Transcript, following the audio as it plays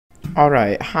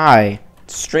Alright, hi.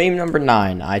 Stream number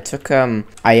 9. I took a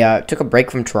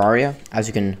break from Terraria, as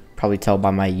you can probably tell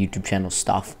by my YouTube channel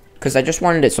stuff. Because I just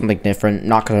wanted it something different,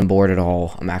 not because I'm bored at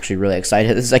all. I'm actually really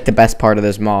excited. This is like the best part of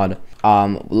this mod.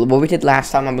 What we did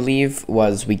last time, I believe,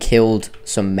 was we killed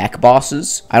some mech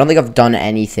bosses. I don't think I've done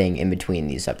anything in between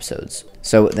these episodes.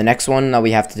 So the next one that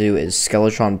we have to do is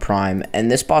Skeletron Prime. And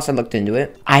this boss, I looked into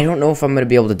it. I don't know if I'm going to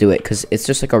be able to do it, because it's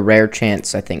just like a rare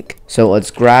chance, I think. So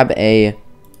let's grab a...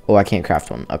 Oh, I can't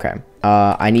craft one. Okay.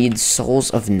 I need Souls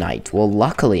of Night. Well,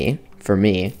 luckily for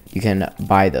me, you can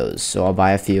buy those. So I'll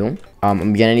buy a few.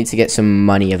 I'm gonna need to get some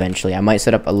money eventually. I might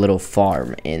set up a little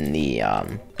farm in the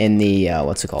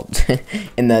what's it called?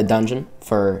 in the dungeon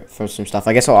for some stuff.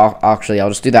 I guess I'll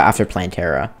just do that after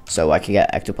plantera, so I can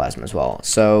get ectoplasm as well.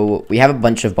 So we have a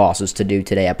bunch of bosses to do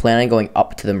today. I plan on going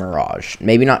up to the Mirage.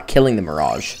 Maybe not killing the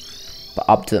Mirage, but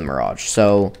up to the Mirage.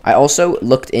 So I also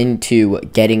looked into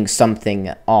getting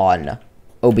something on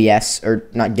OBS, or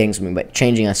not getting something, but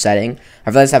changing a setting. I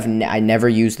realized I never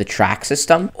used the track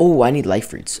system. Oh, I need life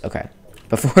fruits. Okay,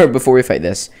 before we fight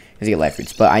this, I have to get life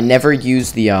fruits. But I never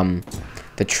use the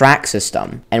track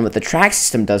system. And what the track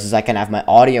system does is I can have my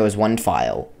audio as one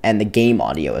file and the game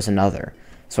audio as another,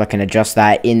 so I can adjust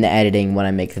that in the editing when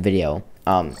I make the video.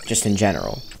 Just in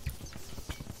general.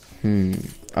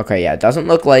 Okay, yeah, it doesn't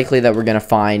look likely that we're gonna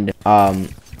find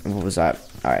what was that?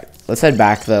 Alright, let's head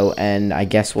back, though, and I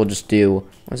guess we'll just do...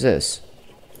 What's this?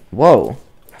 Whoa.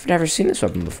 I've never seen this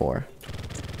weapon before.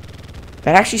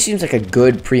 That actually seems like a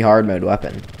good pre-hard mode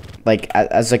weapon. Like,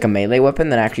 as like a melee weapon,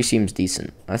 that actually seems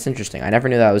decent. That's interesting. I never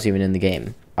knew that was even in the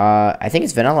game. I think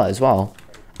it's vanilla as well.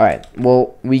 Alright,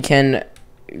 well, we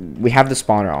have the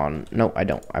spawner on. No, I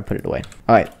don't. I put it away.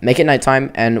 Alright, make it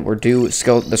nighttime, and we're due the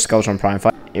Skeletron Prime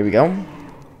fight. Here we go. Alright,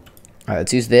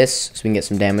 let's use this, so we can get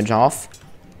some damage off.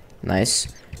 Nice.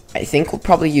 I think we'll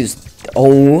probably use...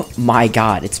 Oh my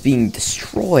god, it's being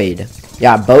destroyed.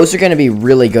 Yeah, bows are going to be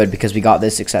really good because we got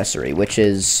this accessory, which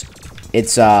is...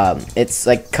 It's a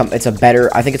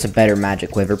better... I think it's a better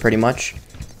magic quiver, pretty much.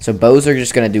 So bows are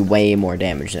just going to do way more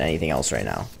damage than anything else right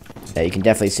now. Yeah, you can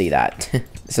definitely see that.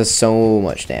 This does so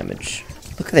much damage.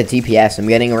 Look at the DPS. I'm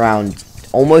getting around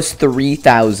almost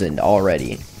 3,000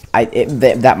 already.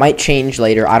 That might change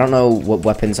later. I don't know what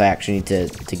weapons I actually need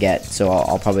to get, so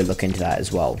I'll probably look into that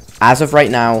as well. As of right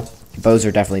now, bows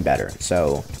are definitely better,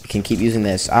 so we can keep using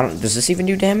this. Does this even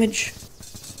do damage?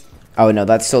 Oh no,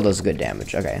 that still does good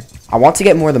damage. Okay, I want to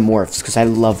get more of the morphs because I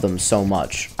love them so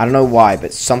much. I don't know why,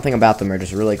 but something about them are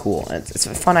just really cool, and it's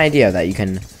a fun idea that you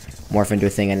can morph into a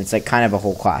thing, and it's like kind of a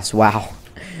whole class. Wow.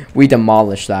 We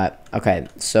demolished that. Okay,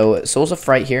 so Souls of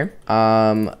Fright here.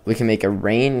 We can make a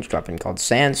ranged weapon called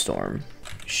Sandstorm.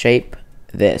 Shape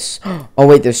this. Oh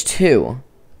wait, there's two.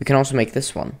 We can also make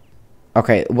this one.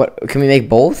 Okay, what can we make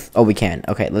both? Oh, we can.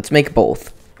 Okay, let's make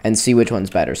both and see which one's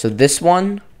better. So this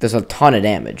one does a ton of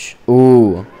damage.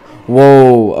 Ooh.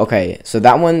 Whoa. Okay, so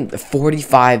that one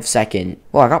 45 second.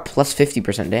 Well, I got plus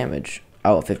 50% damage.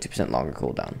 Oh, 50% longer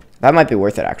cooldown. That might be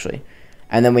worth it actually.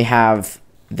 And then we have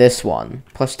this one,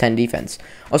 plus 10 defense.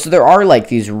 Oh, so there are like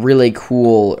these really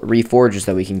cool reforges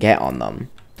that we can get on them.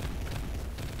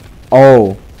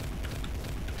 Oh,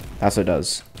 that's what it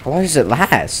does. How long does it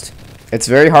last? It's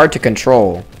very hard to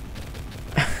control.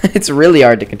 It's really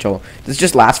hard to control. Does it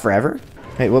just last forever?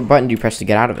 Wait, what button do you press to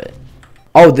get out of it?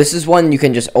 Oh, this is one you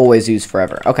can just always use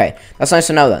forever. Okay, that's nice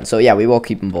to know then. So yeah, we will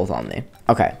keep them both on me.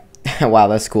 Okay. Wow,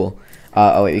 that's cool.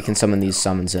 Oh wait, we can summon these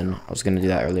summons in. I was gonna do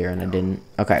that earlier and I didn't.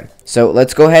 Okay, so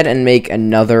let's go ahead and make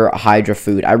another Hydra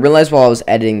food. I realized while I was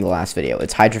editing the last video,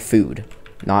 it's Hydra food,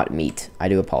 not meat. I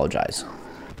do apologize.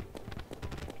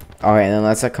 Alright, and then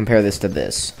let's compare this to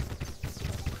this.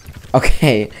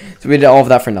 Okay, so we did all of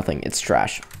that for nothing. It's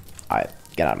trash. Alright,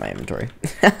 get out of my inventory.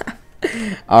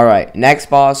 Alright, next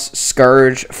boss,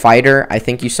 Scourge Fighter. I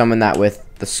think you summon that with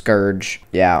the Scourge.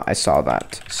 Yeah, I saw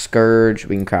that. Scourge,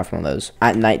 we can craft one of those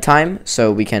at nighttime,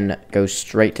 so we can go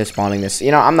straight to spawning this. You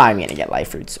know, I'm not even gonna get life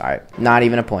fruits. Alright, not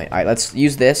even a point. Alright, let's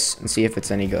use this and see if it's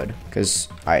any good. Because,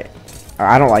 alright,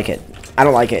 I don't like it. I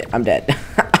don't like it. I'm dead.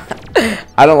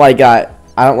 I don't like that.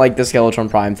 I don't like the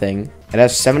Skeletron Prime thing. It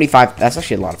has 75. That's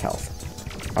actually a lot of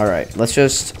health. Alright, let's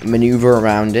just maneuver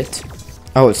around it.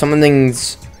 Oh,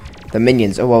 something's... The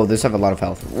minions. Oh, whoa, this have a lot of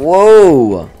health.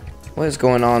 Whoa! What is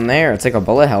going on there? It's like a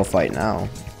bullet hell fight now.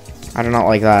 I do not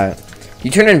like that. You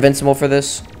turn invincible for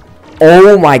this?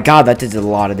 Oh my god, that did a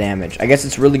lot of damage. I guess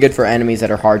it's really good for enemies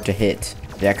that are hard to hit.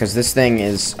 Yeah, because this thing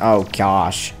is... Oh,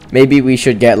 gosh. Maybe we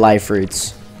should get life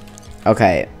fruits.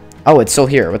 Okay. Oh, it's still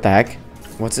here. What the heck?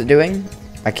 What's it doing?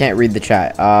 I can't read the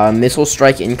chat. Missile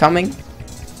strike incoming?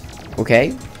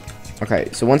 Okay. Okay,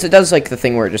 so once it does like the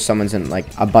thing where it just summons in like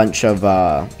a bunch of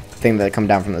things that come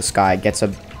down from the sky, it gets a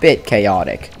bit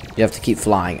chaotic. You have to keep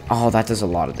flying. Oh, that does a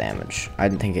lot of damage. I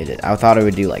didn't think it did. I thought it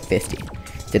would do like 50.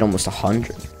 It did almost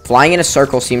 100. Flying in a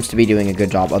circle seems to be doing a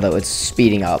good job, although it's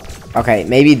speeding up. Okay,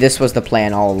 maybe this was the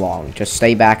plan all along. Just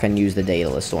stay back and use the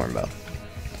Daedalus Stormbow.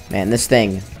 Man, this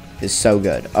thing is so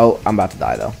good. Oh, I'm about to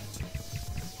die though.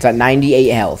 It's at 98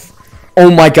 health.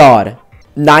 Oh my god.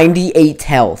 98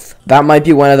 health. That might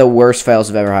be one of the worst fails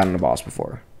I've ever had on a boss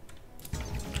before.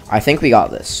 I think we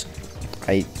got this.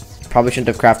 I probably shouldn't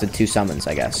have crafted 2 summons,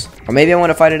 I guess. Or maybe I want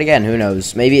to fight it again. Who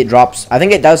knows? Maybe it drops. I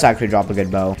think it does actually drop a good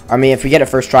bow. I mean, if we get it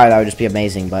first try, that would just be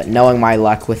amazing. But knowing my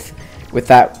luck with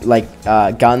that, like,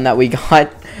 gun that we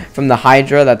got from the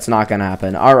Hydra, that's not going to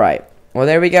happen. All right. Well,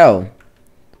 there we go.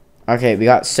 Okay, we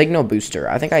got Signal Booster.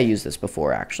 I think I used this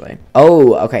before, actually.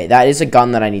 Oh, okay. That is a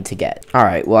gun that I need to get. All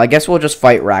right. Well, I guess we'll just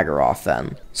fight Ragaroth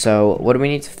then. So, what do we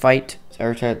need to fight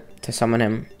or to summon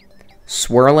him?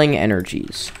 Swirling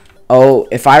Energies. Oh,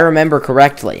 if I remember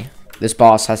correctly, this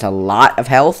boss has a lot of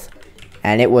health,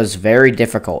 and it was very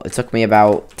difficult. It took me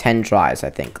about 10 tries, I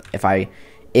think, if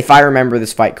I remember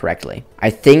this fight correctly.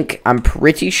 I'm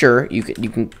pretty sure you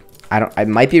can. I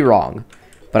might be wrong,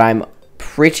 but I'm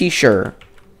pretty sure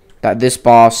that this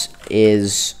boss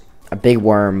is a big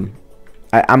worm.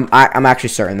 I'm actually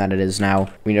certain that it is now.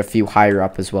 We need a few higher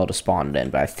up as well to spawn it in,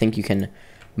 but I think you can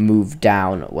move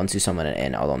down once you summon it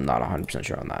in, although I'm not 100%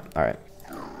 sure on that. All right.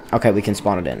 Okay, we can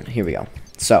spawn it in. Here we go.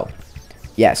 So,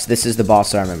 yes, this is the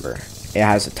boss that I remember. It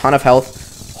has a ton of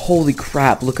health. Holy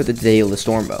crap, look at the Daedalus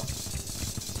Stormbow.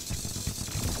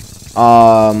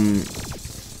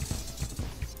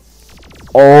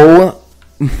 Oh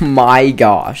my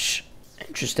gosh.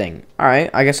 Interesting. Alright,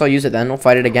 I guess I'll use it then. We'll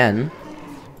fight it again.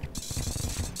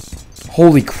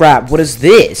 Holy crap, what is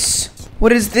this?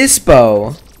 What is this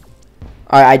bow?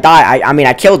 I died. I mean,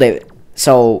 I killed it.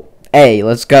 So, hey,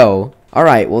 let's go.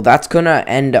 Alright, well, that's gonna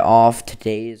end off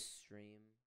today's stream.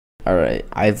 Alright,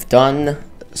 I've done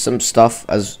some stuff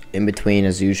as in between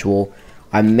as usual.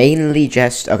 I'm mainly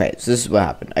just... Okay, so this is what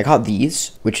happened. I got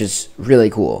these, which is really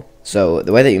cool. So,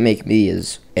 the way that you make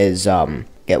these is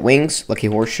get wings, lucky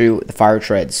horseshoe, the fire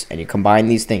treads, and you combine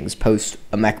these things post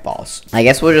a mech boss. I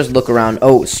guess we'll just look around.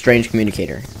 Oh, strange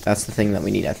communicator. That's the thing that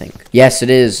we need, I think. Yes, it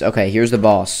is. Okay, here's the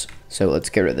boss. So, let's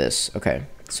get rid of this. Okay,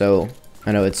 so,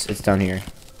 I know it's down here.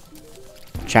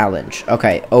 Challenge.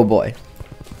 Okay. Oh boy.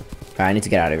 Right, I need to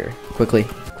get out of here. Quickly.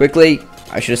 Quickly.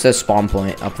 I should have said spawn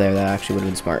point up there. That actually would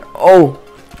have been smart. Oh!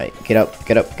 Alright, get up.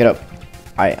 Get up. Get up.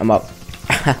 Alright, I'm up.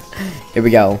 Here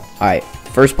we go. Alright.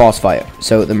 First boss fight.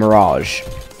 So, the Mirage.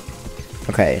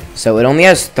 Okay. So, it only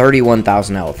has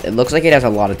 31,000 health. It looks like it has a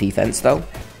lot of defense, though.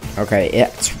 Okay.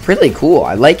 It's really cool.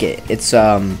 I like it. It's,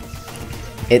 yeah,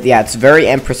 it's very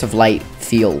Empress of Light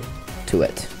feel to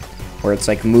it. Where it's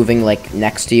like moving like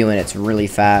next to you and it's really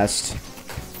fast.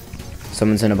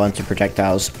 Someone's in a bunch of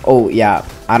projectiles. Oh yeah,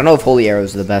 I don't know if holy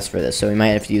arrows are the best for this, so we might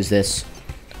have to use this.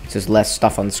 There's less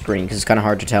stuff on the screen because it's kind of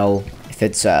hard to tell if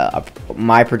it's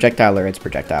my projectile or its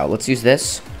projectile. Let's use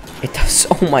this. It does.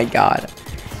 Oh my god,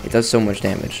 it does so much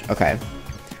damage. Okay,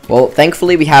 well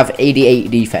thankfully we have 88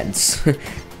 defense.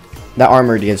 That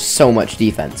armor gives so much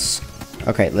defense.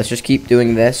 Okay, let's just keep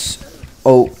doing this.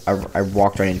 Oh, I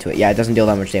walked right into it. Yeah, it doesn't deal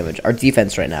that much damage. Our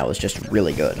defense right now is just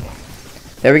really good.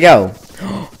 There we go.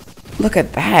 Look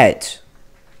at that.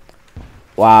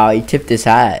 Wow, he tipped his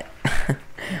hat.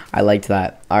 I liked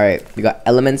that. Alright, we got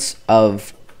elements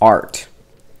of art.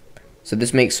 So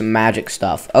this makes some magic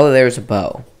stuff. Oh, there's a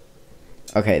bow.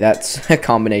 Okay, that's a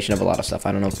combination of a lot of stuff.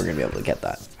 I don't know if we're going to be able to get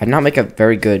that. I did not make a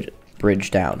very good bridge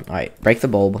down. Alright, break the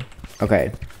bulb.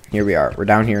 Okay, here we are. We're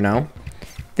down here now.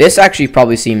 This actually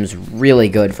probably seems really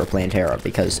good for Plantera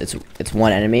because it's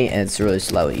one enemy and it's really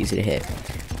slow and easy to hit.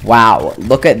 Wow,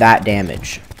 look at that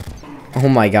damage. Oh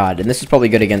my god, and this is probably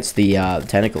good against the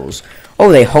tentacles.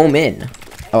 Oh, they home in.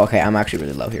 Oh, okay, I'm actually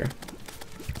really low here.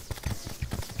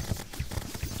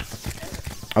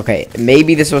 Okay,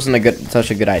 maybe this wasn't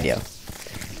such a good idea.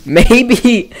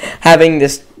 Maybe having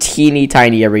this teeny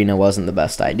tiny arena wasn't the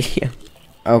best idea.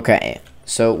 Okay,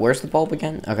 so where's the bulb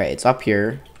again? Okay, it's up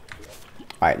here.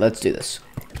 Alright, let's do this.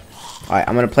 Alright,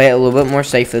 I'm going to play it a little bit more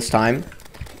safe this time.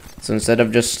 So instead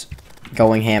of just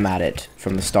going ham at it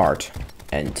from the start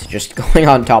and just going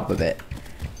on top of it,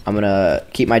 I'm going to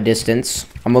keep my distance.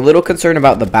 I'm a little concerned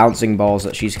about the bouncing balls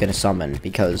that she's going to summon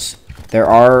because there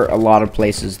are a lot of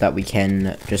places that we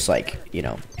can just, like, you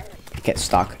know, get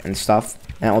stuck and stuff.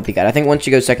 And that won't be good. I think once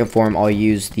you go second form, I'll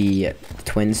use the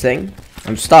twins thing.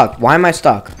 I'm stuck. Why am I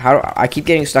stuck? I keep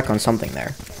getting stuck on something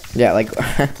there. Yeah, like,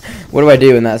 what do I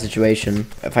do in that situation?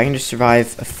 If I can just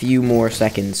survive a few more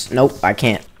seconds. Nope, I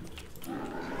can't.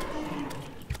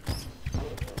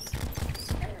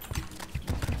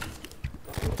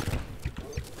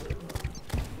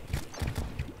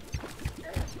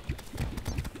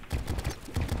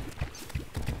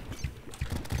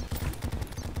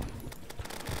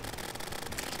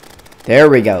 There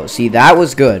we go. See, that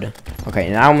was good. Okay,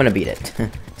 now I'm gonna beat it.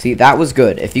 See, that was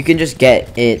good. If you can just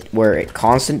get it where it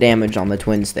constant damage on the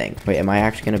twins thing. Wait, am I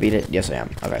actually gonna beat it? Yes, I am.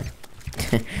 Okay.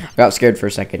 I got scared for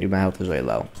a second, dude. My health was really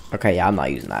low. Okay, yeah, I'm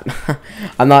not using that.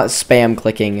 I'm not spam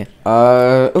clicking.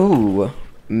 Ooh.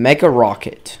 Mega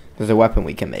rocket. There's a weapon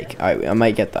we can make. Alright, I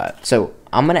might get that. So,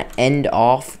 I'm gonna end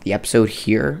off the episode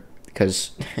here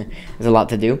because there's a lot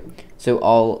to do. So,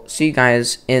 I'll see you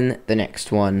guys in the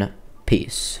next one.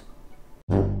 Peace.